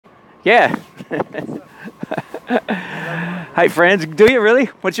Yeah. Hi, friends. Do you really?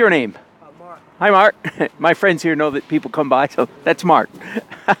 What's your name? Mark. Hi, Mark. My friends here know that people come by, so that's Mark.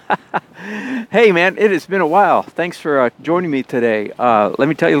 Hey, man, it has been a while. Thanks for joining me today. Let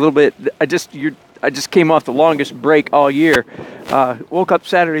me tell you a little bit. I just came off the longest break all year. Woke up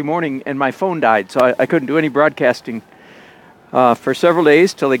Saturday morning and my phone died, so I couldn't do any broadcasting for several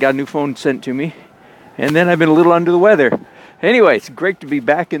days till they got a new phone sent to me. And then I've been a little under the weather. Anyway, it's great to be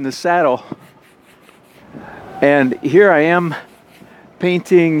back in the saddle. And here I am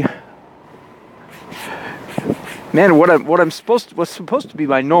painting. Man, what's supposed to be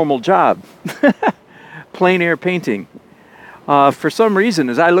my normal job, plein air painting. For some reason,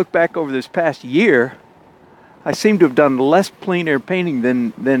 as I look back over this past year, I seem to have done less plein air painting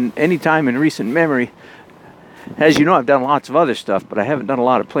than any time in recent memory. As you know, I've done lots of other stuff, but I haven't done a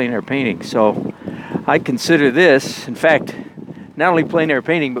lot of plein air painting. So I consider this, in fact, not only plein air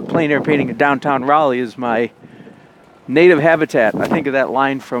painting, but plein air painting in downtown Raleigh is my native habitat. I think of that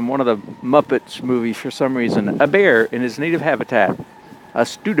line from one of the Muppets movies for some reason. A bear in his native habitat. A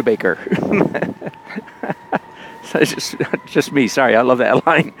Studebaker. It's just me. Sorry, I love that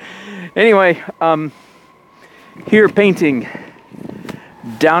line. Anyway, here painting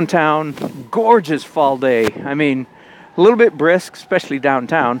downtown. Gorgeous fall day. I mean, a little bit brisk, especially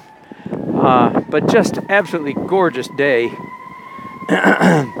downtown. But just absolutely gorgeous day.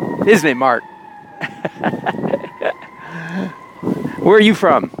 Isn't it, Mark? Where are you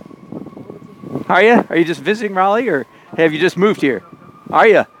from? Are you? Are you just visiting Raleigh, or have you just moved here? Are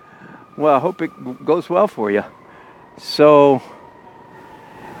you? Well, I hope it goes well for you. So,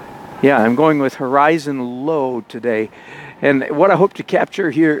 yeah, I'm going with Horizon Low today. And what I hope to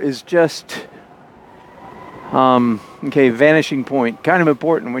capture here is just, vanishing point. Kind of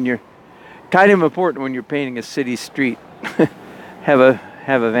important when you're painting a city street. have a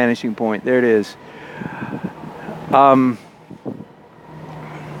vanishing point. There it is.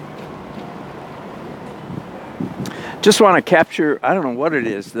 Just want to capture, I don't know what it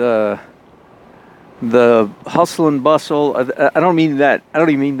is, the hustle and bustle. I don't mean that. I don't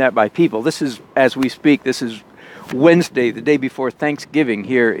even mean that by people. This is, as we speak, this is Wednesday, the day before Thanksgiving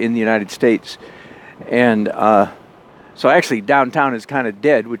here in the United States. And so actually downtown is kind of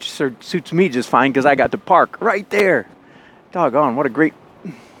dead, which suits me just fine because I got to park right there. Doggone, what a great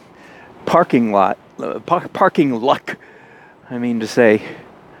parking lot. Parking luck, I mean to say.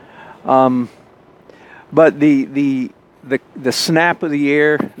 But the snap of the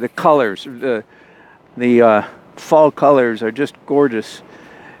air, the colors, the fall colors are just gorgeous.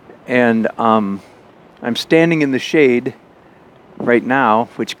 And I'm standing in the shade right now,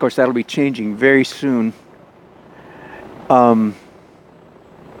 which of course that'll be changing very soon.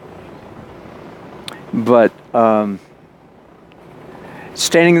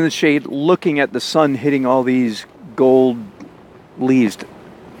 Standing in the shade, looking at the sun hitting all these gold leaves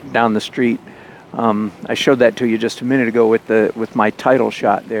down the street. I showed that to you just a minute ago with my title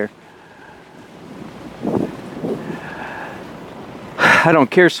shot there. I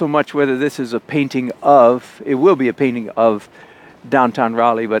don't care so much whether this is a painting of, it will be a painting of downtown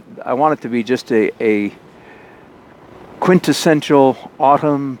Raleigh, but I want it to be just a quintessential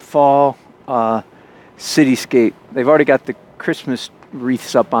autumn, fall cityscape. They've already got the Christmas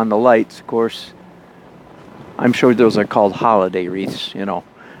wreaths up on the lights, of course. I'm sure those are called holiday wreaths, you know.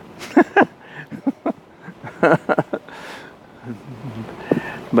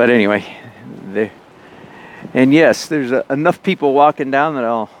 But anyway, and yes, there's enough people walking down that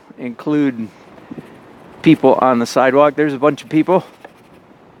I'll include people on the sidewalk. There's a bunch of people.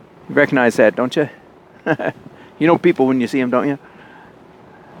 You recognize that, don't you? You know people when you see them, don't you?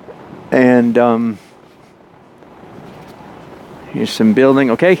 And here's some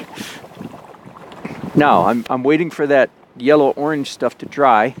building. Okay. Now I'm waiting for that yellow-orange stuff to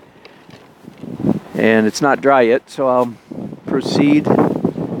dry. And it's not dry yet, so I'll proceed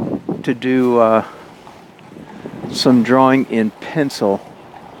to do some drawing in pencil.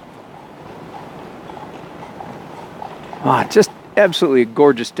 Just absolutely a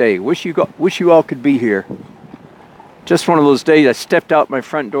gorgeous day. Wish you all could be here. Just one of those days. I stepped out my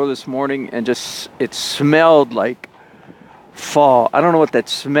front door this morning and it smelled like fall. I don't know what that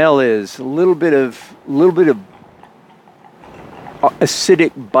smell is. A little bit of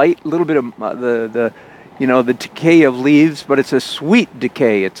acidic bite, a little bit of the decay of leaves, but it's a sweet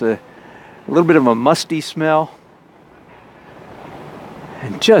decay. It's a little bit of a musty smell,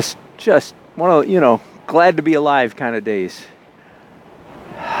 and just one of glad to be alive kind of days.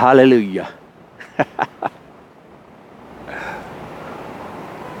 Hallelujah.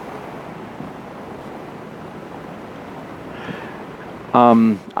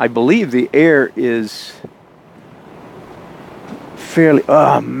 I believe the air is fairly.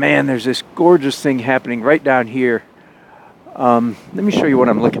 Oh man, there's this gorgeous thing happening right down here. Let me show you what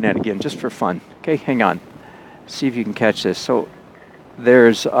I'm looking at again, just for fun. Okay, hang on. See if you can catch this. So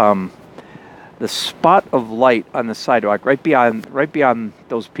there's the spot of light on the sidewalk right beyond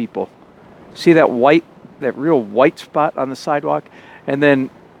those people. See that white, that real white spot on the sidewalk? And then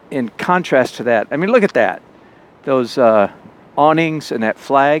in contrast to that, I mean, look at that. Those awnings and that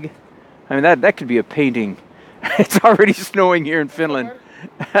flag. I mean, that could be a painting. It's already snowing here in Finland.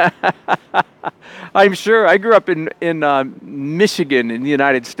 I'm sure. I grew up in Michigan in the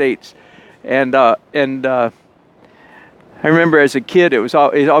United States, and I remember as a kid, it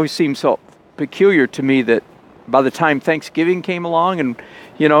always seemed so peculiar to me that by the time Thanksgiving came along, and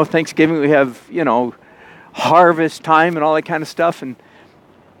Thanksgiving we have harvest time and all that kind of stuff,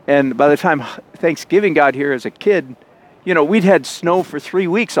 and by the time Thanksgiving got here as a kid, we'd had snow for 3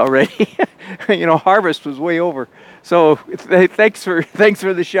 weeks already. Harvest was way over. So thanks for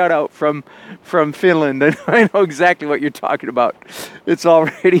the shout out from Finland. And I know exactly what you're talking about. It's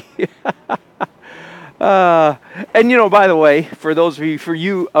already. And by the way, for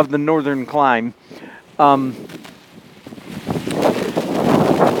you of the northern clime,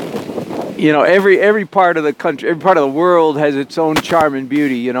 every part of the country, every part of the world has its own charm and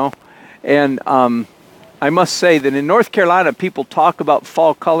beauty. And I must say that in North Carolina, people talk about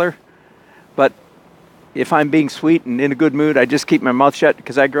fall color, but if I'm being sweet and in a good mood, I just keep my mouth shut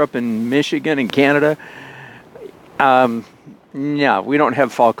because I grew up in Michigan and Canada. Yeah, we don't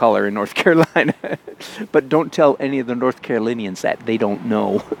have fall color in North Carolina, but don't tell any of the North Carolinians that. They don't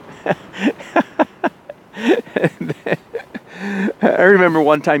know. I remember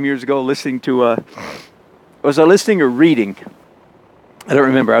one time years ago listening to was I listening or reading? I don't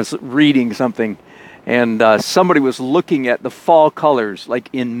remember. I was reading something, and somebody was looking at the fall colors, like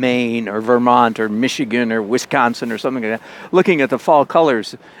in Maine or Vermont or Michigan or Wisconsin or something like that, looking at the fall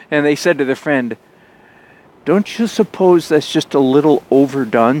colors, and they said to their friend, "Don't you suppose that's just a little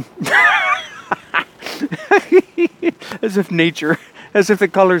overdone?" As if the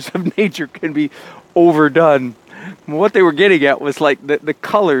colors of nature can be overdone. What they were getting at was like the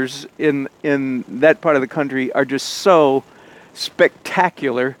colors in that part of the country are just so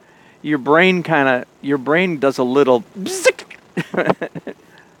spectacular. Your brain does a little bzzik,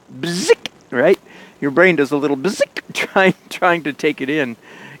 bzzik, right? Your brain does a little bzzik trying to take it in,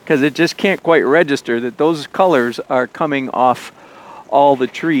 because it just can't quite register that those colors are coming off all the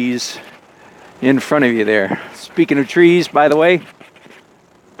trees in front of you there. Speaking of trees, by the way,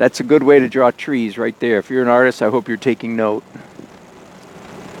 that's a good way to draw trees right there. If you're an artist, I hope you're taking note.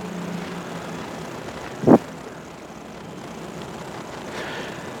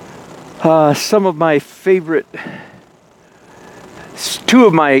 Some of my favorite, two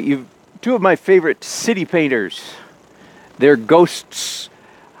of my favorite city painters, their ghosts,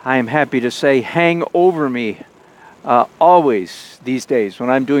 I am happy to say, hang over me always these days when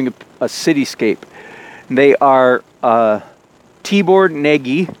I'm doing a cityscape. They are Tibor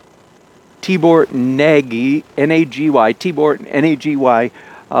Nagy, Nagy, N-A-G-Y, Tibor N-A-G-Y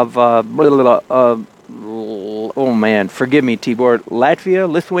of, oh man, forgive me, Tibor,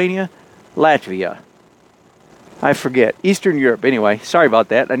 Latvia. I forget. Eastern Europe, anyway. Sorry about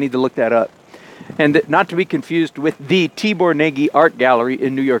that. I need to look that up. And not to be confused with the Tibor Nagy Art Gallery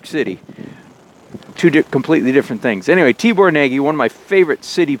in New York City. Two completely different things. Anyway, Tibor Nagy, one of my favorite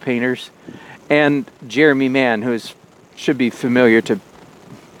city painters, and Jeremy Mann, who should be familiar to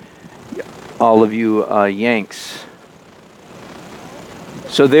all of you Yanks.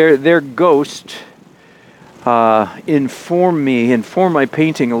 So their ghost inform my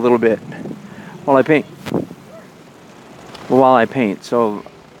painting a little bit while I paint. So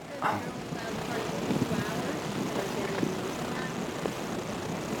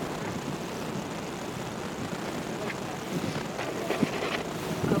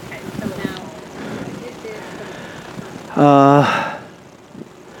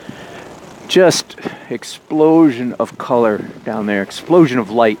just explosion of color down there, explosion of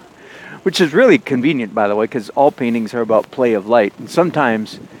light, which is really convenient, by the way, because all paintings are about play of light. And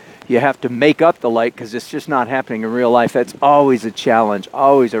sometimes you have to make up the light because it's just not happening in real life. That's always a challenge,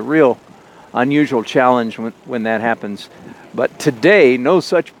 always a real unusual challenge when that happens. But today, no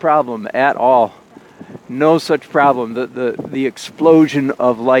such problem at all. No such problem. The explosion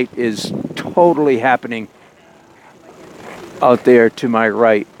of light is totally happening out there to my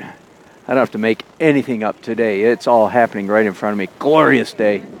right. I don't have to make anything up today. It's all happening right in front of me. Glorious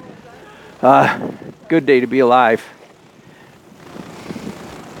day. Good day to be alive.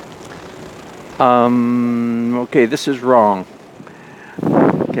 Okay, this is wrong.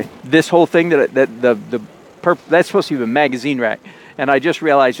 Okay, this whole thing that's supposed to be a magazine rack, and I just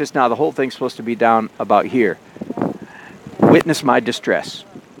realized just now the whole thing's supposed to be down about here. Witness my distress.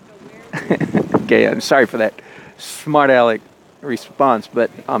 Okay, I'm sorry for that smart aleck response,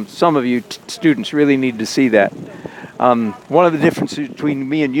 but some of you students really need to see that. One of the differences between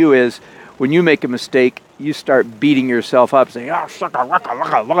me and you is when you make a mistake, you start beating yourself up, saying, "Oh, sucker, waka,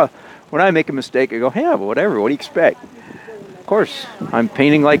 waka, waka." When I make a mistake, I go, "Yeah, well, whatever. What do you expect?" Of course, I'm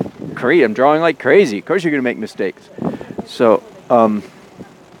painting like crazy. I'm drawing like crazy. Of course, you're going to make mistakes. So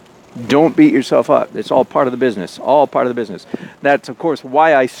don't beat yourself up. It's all part of the business. All part of the business. That's, of course,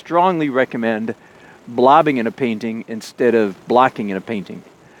 why I strongly recommend blobbing in a painting instead of blocking in a painting.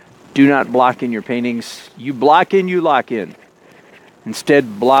 Do not block in your paintings. You block in, you lock in.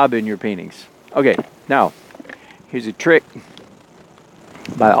 Instead, blob in your paintings. Okay, now, here's a trick.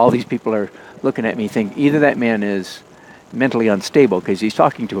 All these people are looking at me think either that man is mentally unstable because he's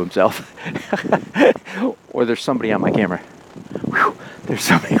talking to himself, or there's somebody on my camera. Whew, there's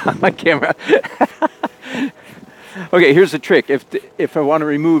somebody on my camera. Okay, here's the trick. If I want to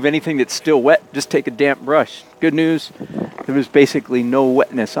remove anything that's still wet, just take a damp brush. Good news, there was basically no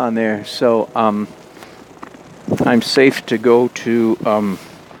wetness on there, so I'm safe to go to...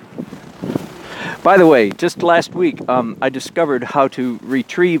 By the way, just last week, I discovered how to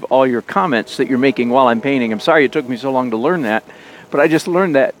retrieve all your comments that you're making while I'm painting. I'm sorry it took me so long to learn that, but I just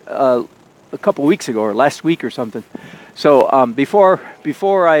learned that a couple weeks ago, or last week or something. So before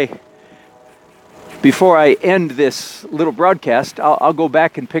I end this little broadcast, I'll go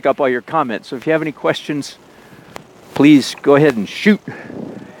back and pick up all your comments. So if you have any questions, please go ahead and shoot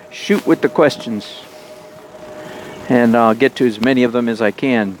with the questions, and I'll get to as many of them as I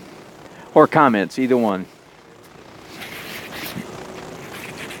can. Or comments, either one.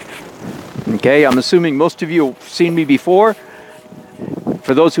 Okay, I'm assuming most of you have seen me before.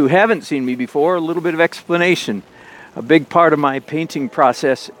 For those who haven't seen me before, a little bit of explanation. A big part of my painting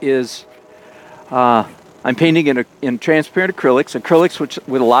process is I'm painting in transparent acrylics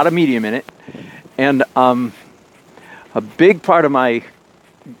with a lot of medium in it. And a big part of my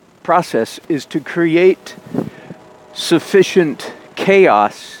process is to create sufficient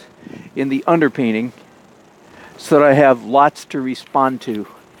chaos in the underpainting so that I have lots to respond to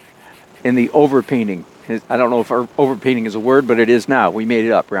in the overpainting. I don't know if overpainting is a word, but it is now. We made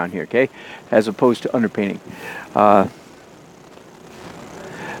it up around here, okay? As opposed to underpainting.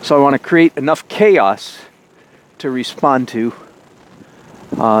 So I want to create enough chaos to respond to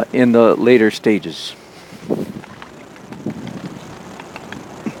in the later stages.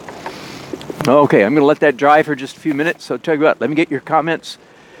 Okay, I'm going to let that dry for just a few minutes. So tell you what, let me get your comments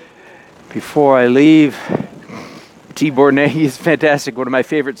before I leave. T. Bournay is fantastic, one of my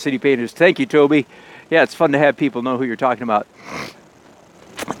favorite city painters. Thank you, Toby. Yeah, it's fun to have people know who you're talking about.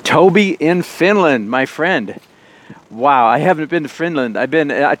 Toby in Finland, my friend. Wow, I haven't been to Finland. I've been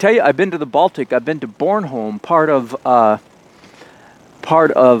to the Baltic. I've been to Bornholm, part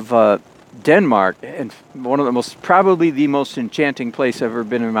of Denmark, and probably the most enchanting place I've ever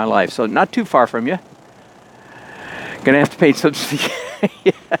been in my life. So not too far from you. Gonna have to paint some.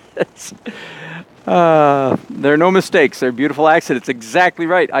 Yes. There are no mistakes. They're beautiful accidents. Exactly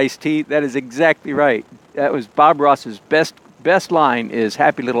right, Ice-T. That is exactly right. That was Bob Ross's best line is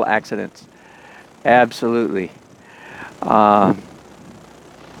happy little accidents. Absolutely.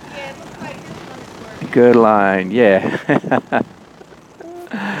 Good line. Yeah.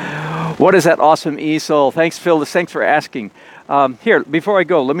 What is that awesome easel? Thanks, Phil. Thanks for asking. Here, before I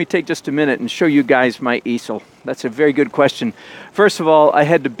go, let me take just a minute and show you guys my easel. That's a very good question. First of all, I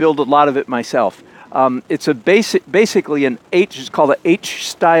had to build a lot of it myself. It's a basically an H. It's called an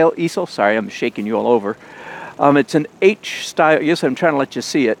H-style easel. Sorry, I'm shaking you all over. It's an H-style. Yes, I'm trying to let you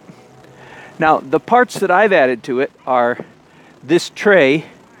see it. Now, the parts that I've added to it are this tray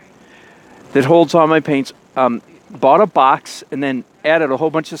that holds all my paints. Bought a box and then added a whole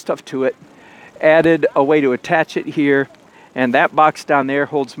bunch of stuff to it. Added a way to attach it here. And that box down there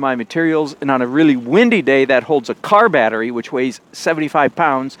holds my materials. And on a really windy day, that holds a car battery, which weighs 75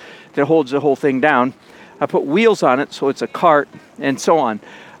 pounds, that holds the whole thing down. I put wheels on it, so it's a cart, and so on.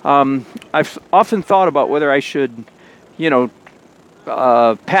 I've often thought about whether I should,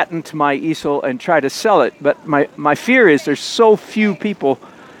 patent my easel and try to sell it. But my fear is there's so few people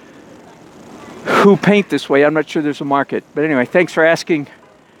who paint this way. I'm not sure there's a market. But anyway, thanks for asking.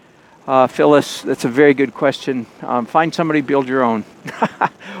 Phyllis, that's a very good question. Find somebody, build your own.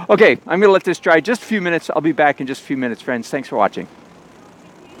 Okay, I'm going to let this dry just a few minutes. I'll be back in just a few minutes, friends. Thanks for watching.